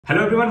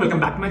Hello everyone, welcome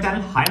back to my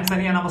channel. Hi, I am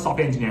Sunny and I am a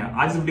software engineer.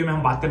 आज इस video में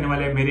हम बात करने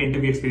वाले हैं मेरे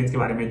इंटरव्यू एक्सपीरियंस के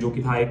बारे में, जो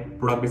कि था एक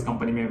प्रोडक्ट बेस्ड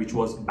कंपनी में, विच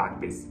वाज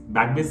बैकबेस।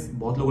 बैकबेस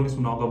बहुत लोगों ने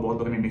सुना होगा, बहुत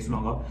लोगों ने नहीं सुना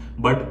होगा,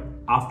 but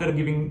after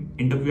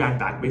giving interview at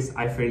बैकबेस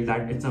I felt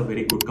that it's a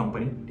very good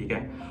company. ठीक है,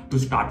 to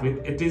start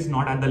with it is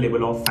not at the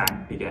level of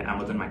fan, ठीक है,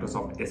 Amazon,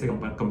 माइक्रोसॉफ्ट ऐसे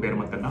कंपेयर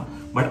मत करना,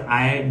 but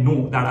I know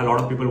that a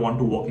lot of people want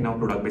to work in a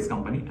product based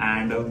company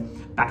and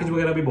package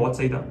वगैरह भी बहुत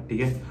सही था।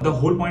 ठीक है, the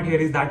whole point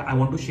here is that I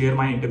want to share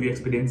my interview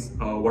experience,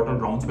 what are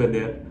rounds were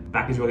there,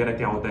 package वगैरह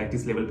क्या होता है,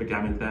 किस लेवल पे क्या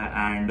मिलता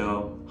है, and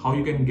how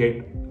you can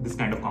get this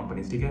kind of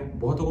companies. ठीक है,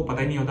 बहुतों को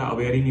पता ही नहीं होता,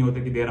 अवेयर ही नहीं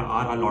होता कि there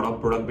are a lot of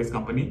product based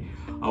company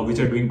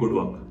which are doing good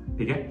work.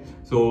 ठीक है,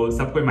 सो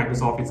सब कोई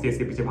माइक्रोसॉफ्ट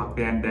इसके पीछे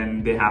भागते हैं and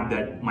then they have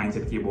that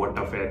mindset कि बहुत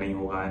टफ है, नहीं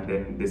होगा, and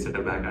then they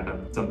settle back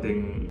at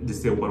something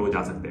जिससे ऊपर वो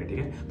जा सकते हैं। ठीक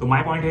है, तो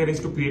my point here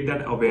is to create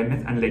that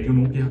awareness and let you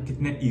know कि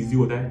कितने इजी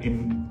होता है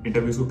इन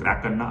इंटरव्यूज को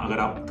क्रैक करना अगर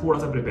आप थोड़ा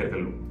सा प्रिपेयर कर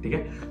लो। ठीक है,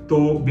 तो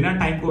बिना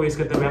टाइम को वेस्ट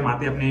करते हुए हम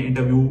आते हैं अपने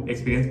इंटरव्यू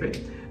एक्सपीरियंस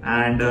पे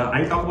and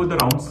I talk about the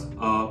rounds,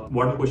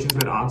 what are questions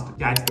were asked,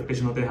 क्या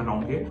एक्सपेक्टेशन होते हैं हर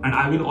राउंड के, and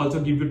I will also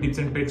give you tips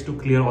and tricks to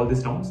clear all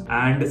this rounds.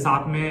 And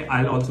साथ में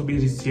I will also be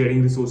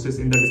sharing resources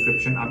in the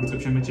description. आप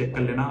description में check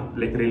कर लेना,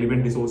 लाइक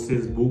रेलिवेंट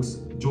रिसोर्सेज, बुक्स,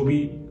 जो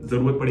भी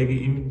जरूरत पड़ेगी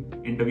इन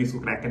इंटरव्यूज को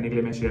क्रैक करने के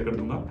लिए मैं शेयर कर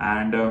दूंगा।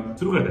 एंड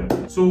शुरू करते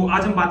हैं। सो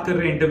आज हम बात कर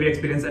रहे हैं इंटरव्यू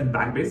एक्सपीरियंस एट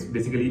बैकबेस।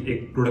 बेसिकली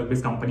एक प्रोडक्ट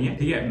बेस्ड कंपनी है।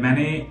 ठीक है,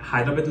 मैंने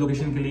हैदराबाद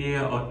लोकेशन के लिए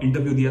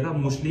इंटरव्यू दिया था।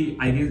 मोस्टली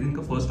आई गेस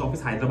इनका फर्स्ट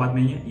ऑफिस हैदराबाद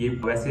में ही है। ये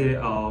वैसे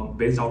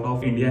बेस्ड आउट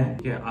ऑफ इंडिया है।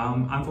 ठीक है,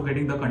 I am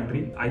forgetting the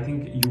country, I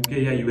think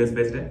UK या यूएस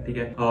बेस्ड है। ठीक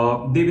है,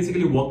 they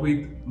basically work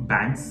with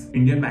banks,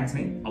 Indian banks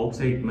नहीं,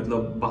 आउटसाइड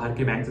मतलब बाहर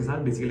के बैंक के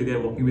साथ। Basically they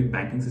are working with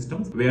banking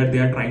systems where they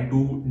are trying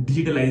to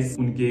digitalise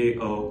उनके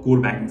कोर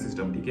बैंकिंग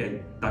सिस्टम। ठीक है,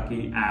 ताकि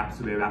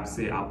एप्स, वेब एप्स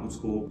से आप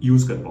उसको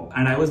यूज कर पाओ।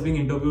 And I was being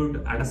interviewed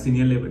at a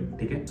senior level.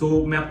 ठीक है,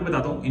 सो मैं आपको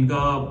बताता हूँ,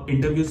 इनका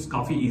इंटरव्यूज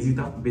काफी इजी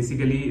था।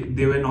 Basically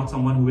they were not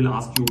someone who will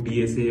ask you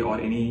DSA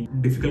और एनी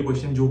डिफिकल्ट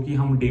क्वेश्चन जो कि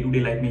हम डे टू डे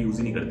लाइफ में यूज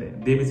ही नहीं करते।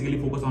 They basically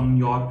focus on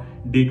your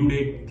day to day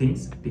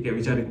things, ठीक है,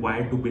 which are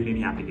required to build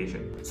any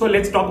application. So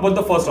let's talk about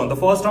the first round. The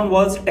first round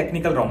was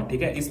technical round.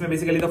 ठीक है, इसमें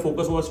basically the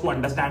focus was to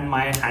understand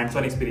my hands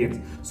on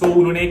experience. सो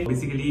उन्होंने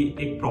basically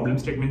एक problem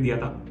statement दिया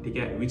था, ठीक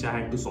है, विच I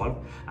had to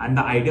solve and the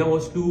idea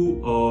was to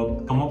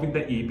come up with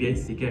the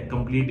APIs. ठीक है,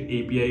 कंप्लीट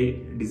एपीआई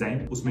डिजाइन।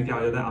 उसमें क्या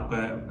हो जाता है आपका,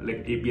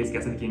 लाइक एपीआईज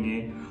कैसे दिखेंगे,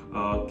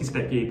 किस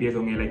टाइप के एपीआईज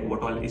होंगे, like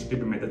what all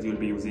HTTP methods you will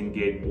be using,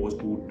 gate, post,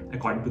 put,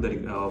 according to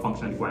the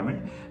functional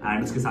requirement,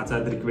 and उसके साथ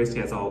साथ रिक्वेस्ट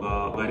कैसा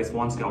होगा,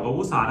 रिस्पॉन्स क्या होगा,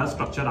 वो सारा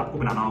स्ट्रक्चर आपको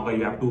बनाना होगा।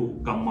 You have to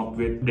come up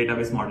with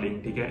database modelling.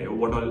 ठीक है,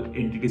 what all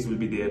entities will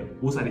be there,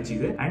 वो सारी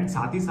चीजें। एंड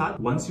साथ ही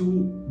साथ once you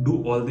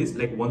do all this,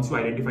 like once you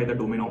identify the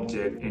domain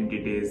object,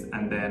 entities,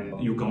 and then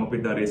you come up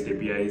with the rest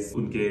APIs,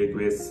 उनके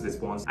request,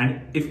 response,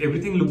 and if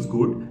everything looks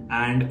good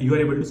and you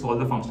are able to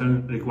solve the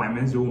functional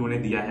requirements जो उन्होंने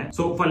दिया है।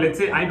 So for let's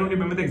say, I don't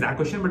remember the exact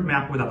question, but मैं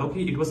आपको बताता हूँ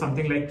कि इट वाज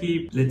समथिंग लाइक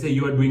कि let's say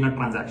you are doing a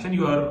transaction,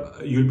 you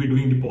will be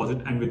doing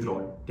deposit and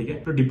withdrawal. ठीक है,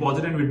 तो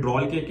डिपॉजिट एंड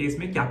विथड्रॉल के केस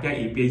में क्या क्या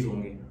एपीआईज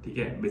होंगे। ठीक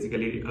है,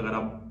 बेसिकली अगर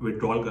आप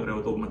विथड्रॉल कर रहे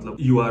हो तो मतलब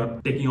you are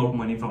taking out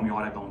money from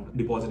your account,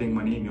 depositing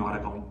money in your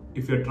account.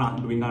 If you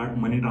are doing a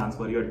money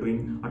transfer, you are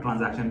doing a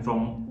transaction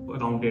from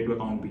account A to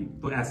account B,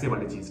 तो ऐसे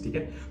वाली चीज। ठीक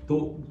है,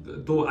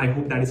 तो I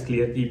hope that is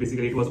clear कि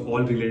basically it was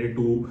all related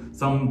to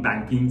some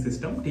banking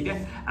system. ठीक है,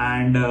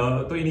 एंड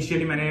तो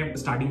इनिशियली मैंने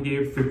स्टार्टिंग के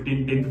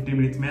 10-15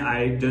 मिनट्स में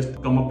I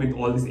just come up with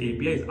all this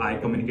APIs. I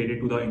communicated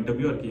to the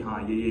interviewer कि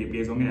हाँ ये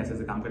एपीआईज होंगे, ऐसे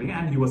ऐसे काम करेंगे,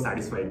 and he was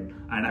satisfied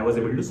and I was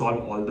able to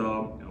solve all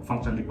the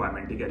functional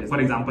requirement. ठीक है,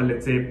 फॉर एग्जांपल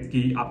लेट्स से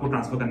कि आपको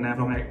ट्रांसफर करना है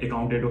from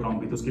account A to account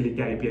B, तो उसके लिए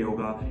क्या एपीआई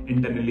होगा,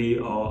 internally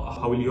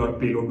how will your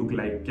payload look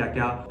like, क्या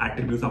क्या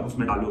एट्रीब्यूट्स आप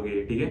उसमें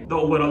डालोगे। ठीक है, the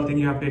overall thing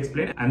you have to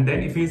explain, and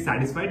then if he is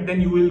satisfied,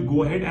 then you will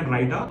go ahead and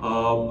write a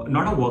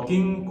not a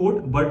working code,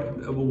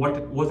 but what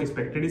was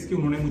expected is कि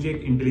उन्होंने मुझे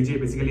एक IntelliJ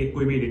basically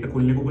कोई भी editor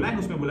खोलने को बोला है,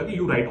 उसमें बोला कि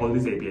you write all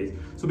these APIs.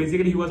 So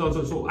basically he was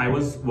also, so I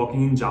was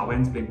working in Java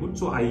and Spring Boot,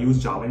 so I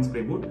use Java and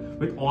Spring Boot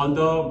with all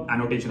the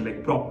annotation,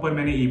 like proper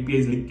मैंने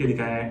APIs लिख के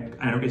दिखाया है,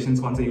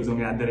 annotations कौन से use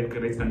होंगे,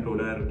 @REST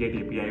controller, get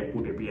API,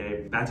 put API,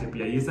 patch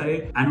API, ये सारे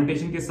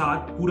annotation के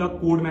साथ पूरा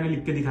कोड मैंने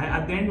लिख के दिखाया।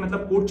 At the end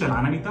मतलब कोड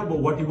चलाना नहीं था,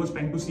 what he was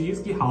trying to see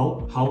is कि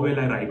how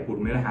well I write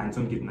code, मेरा hands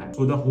on कितना है।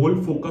 So the whole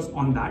focus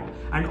on that,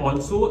 and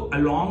also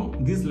along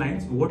these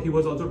lines what he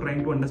was also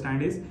trying to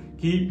understand is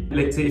कि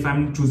let's say if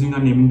I'm choosing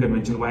a naming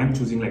convention, why I'm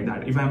choosing like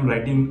that, if I'm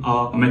writing a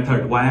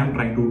method, why I'm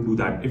trying to do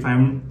that, if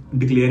I'm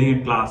declaring a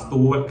class, तो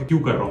वो क्यों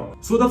कर रहा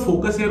हूँ। So the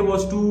focus here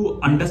was to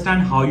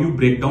understand how you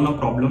break down a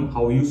problem,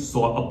 how you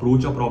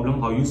approach a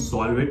problem, how you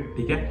solve it,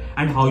 ठीक है,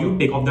 and how you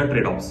take off the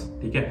trade-offs।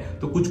 ठीक है,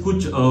 तो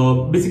कुछ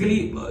बेसिकली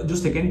जो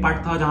सेकेंड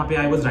पार्ट था जहाँ पे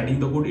I was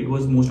writing the code, it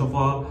was most of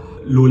a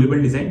low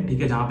level design.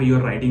 ठीक है, जहाँ पे you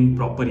are writing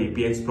proper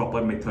APIs,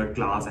 proper method,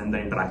 class and the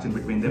interaction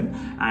between them,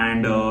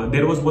 and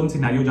there was one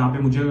scenario जहाँ पे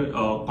मुझे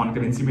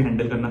concurrency भी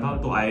handle करना था।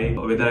 तो I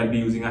whether I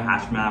be using a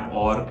hash map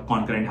और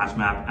concurrent hash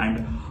map,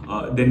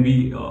 and then we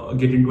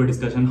get into a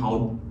discussion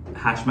how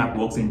hash map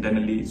works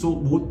internally. सो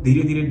वो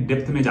धीरे धीरे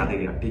डेप्थ में जाते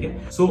गया। ठीक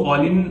है, so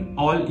all in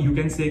all you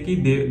can say कि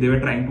दे were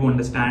trying to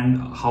understand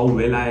how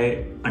well I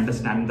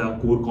understand the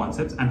core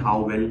concepts and how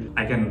well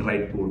I can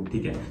write code.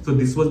 ठीक है, so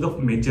this was the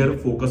major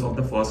focus of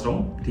the first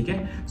round. ठीक है,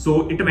 so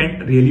it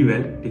went really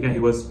well. ठीक है,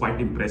 he was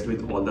quite impressed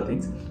with all the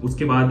things.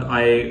 उसके बाद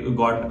I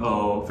got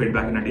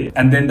feedback in a day,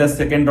 and then the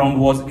second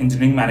round was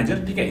engineering manager.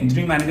 ठीक है,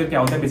 engineering manager क्या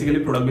होता है?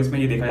 Basically product base में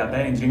ये देखा जाता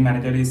है. Engineering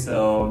manager is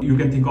you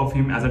can think of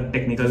him as a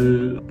technical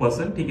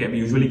person. ठीक है,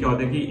 usually क्या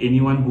होता है कि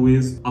anyone who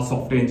is a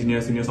software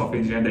engineer, senior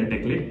software engineer, then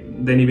tech lead,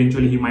 then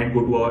eventually he might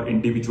go to a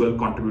individual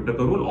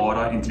contributor role or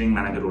a engineering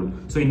manager role.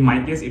 So in my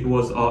case it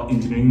was a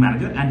engineering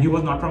manager, and he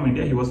was not from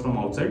India, he was from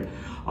outside,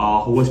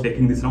 who was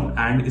taking this round.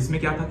 And इसमें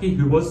क्या था कि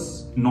he was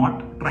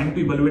not trying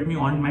to evaluate me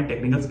on my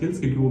technical skills,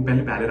 क्योंकि वो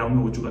पहले round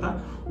में हो चुका था.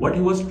 What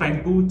he was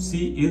trying to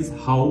see is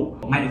how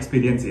my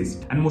experience is,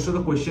 and most of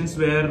the questions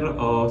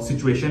were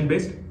situation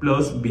based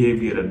plus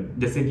behavioral.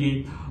 जैसे कि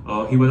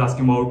he was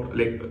asking about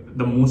like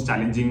the most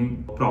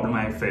challenging problem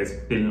I faced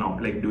till now,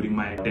 like during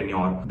my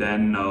tenure.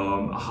 Then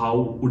how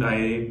would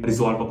I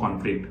resolve a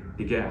conflict?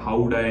 ठीक है, how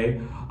would I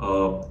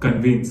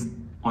convince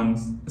on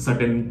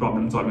certain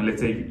problem solving?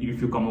 Let's say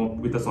if you come up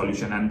with a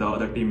solution and the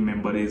other team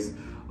member is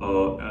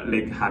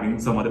like having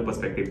some other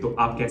perspective, तो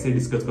आप कैसे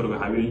discuss करोगे?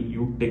 How will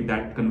you take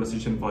that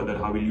conversation further?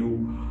 How will you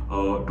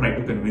try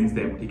to convince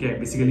them? ठीक है,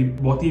 basically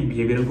बहुत ही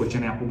behavioural question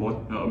है, आपको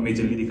बहुत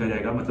मेजरली दिखा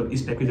जाएगा. मतलब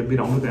इस टाइप के जब भी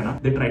राउंड होते हैं ना,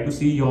 they try to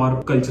see your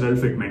cultural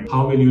fitment,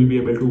 how will you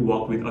be able to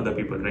work with other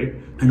people, right?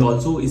 And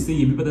also इससे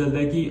ये भी पता चलता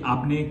है कि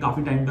आपने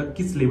काफी टाइम तक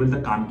किस लेवल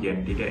तक काम किया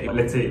है. ठीक है,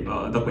 let's say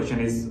the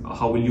question is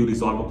how will you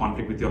resolve a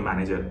conflict with your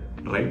manager,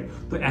 right?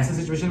 तो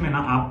ऐसे सिचुएशन में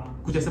ना आप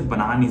कुछ ऐसे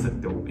बना नहीं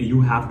सकते हो. You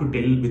have to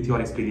tell with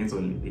your experience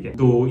only. ठीक है,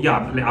 तो या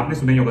आपने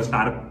सुना ही होगा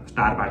स्टार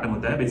पैटर्न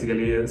होता है.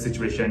 Basically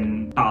situation,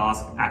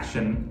 task,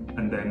 action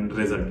and then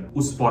result.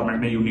 उस फॉर्मेट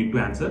में you need to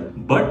answer.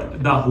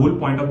 But the whole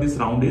point of this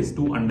round is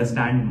to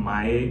understand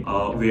my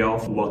way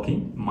of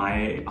working,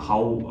 my how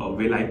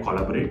well I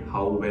collaborate,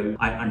 how well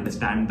I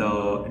understand the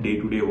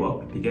day-to-day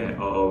work. ठीक है,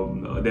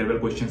 there were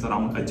questions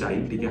around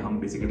agile. ठीक है,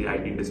 हम basically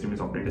IT industry में,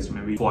 software industry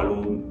में भी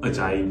follow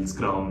agile,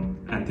 scrum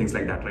and things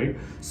like that,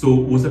 right? So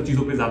वो सब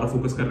चीजों पे ज्यादा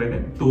फोकस कर रहे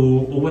थे. तो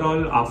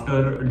overall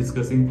after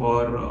discussing for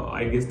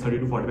I guess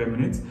 30 to 45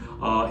 minutes,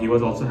 he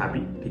was also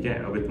happy. ठीक है,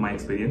 with my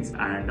experience.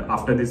 And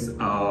after this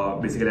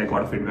basically I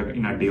got feedback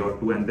in a day or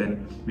two, and then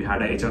we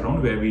had a HR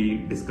round where we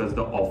discussed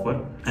the offer.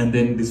 And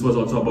then this was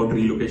also about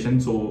relocation.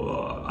 So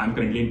I'm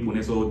currently in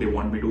Pune, so they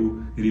want me to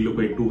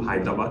relocate to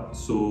Hyderabad.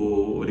 So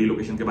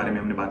relocation के बारे में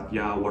हमने बात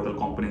किया, what all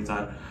components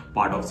are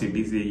part of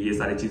CTC, ये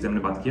सारी चीजें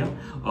हमने बात किया.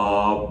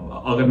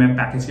 अगर मैं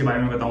पैकेज के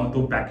बारे में बताऊं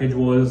तो package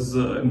was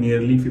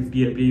nearly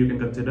 50 LPA you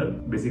can consider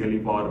basically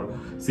for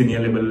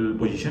senior level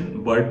position.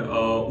 But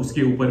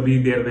उसके ऊपर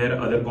भी there were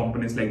other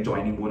components like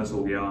joining bonus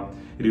हो गया,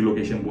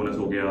 relocation bonus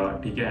हो गया.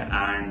 ठीक है,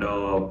 and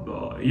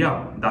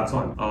yeah, that's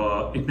all.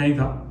 इतना ही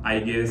था I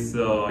guess.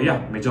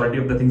 Yeah,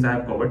 majority of the things I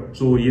have covered.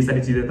 So ये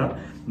सारी चीजें था.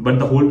 But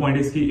the whole point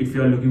is कि if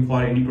you are looking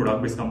for any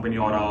product based company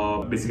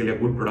or basically a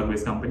good product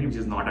based company which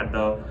is not at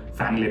the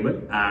fan level,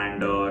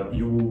 and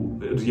you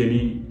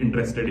really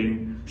interested in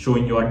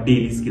showing your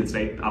daily skills,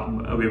 right?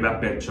 आप web app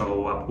पे अच्छा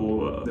हो,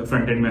 आपको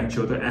front end में अच्छे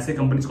हो, तो ऐसे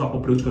कंपनीज को आप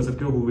अप्रोच कर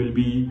सकते हो who will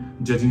be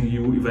judging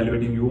you,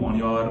 evaluating you on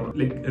your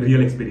like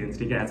real experience.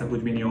 ठीक है, ऐसा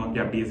कुछ भी नहीं होगा कि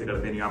आप DA से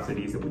करते नहीं, आपसे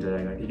DA से पूछा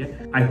जाएगा. ठीक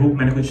है, आई होप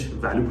मैंने कुछ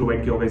वैल्यू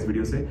प्रोवाइड किया होगा इस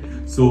वीडियो से.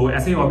 सो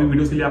ऐसे ही और भी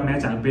वीडियोस के लिए आप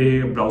मेरे चैनल पे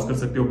ब्राउज कर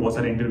सकते हो. बहुत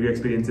सारे इंटरव्यू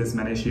एक्सपीरियंसेस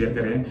मैंने शेयर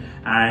करे हैं,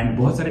 एंड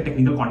बहुत सारे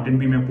टेक्निकल कंटेंट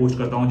भी मैं पोस्ट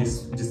करता हूँ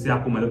जिससे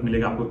आपको मदद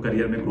मिलेगा आपको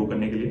करियर में ग्रो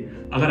करने के लिए.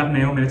 अगर आप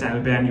नए हो मेरे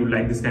चैनल पे and you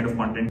like this kind of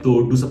content, तो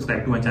do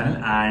subscribe to my channel.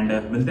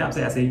 And मिलते हैं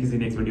आपसे ऐसे ही किसी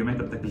नेक्स्ट वीडियो में.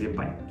 तब तक के लिए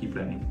बाय, कीप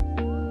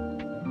लर्निंग.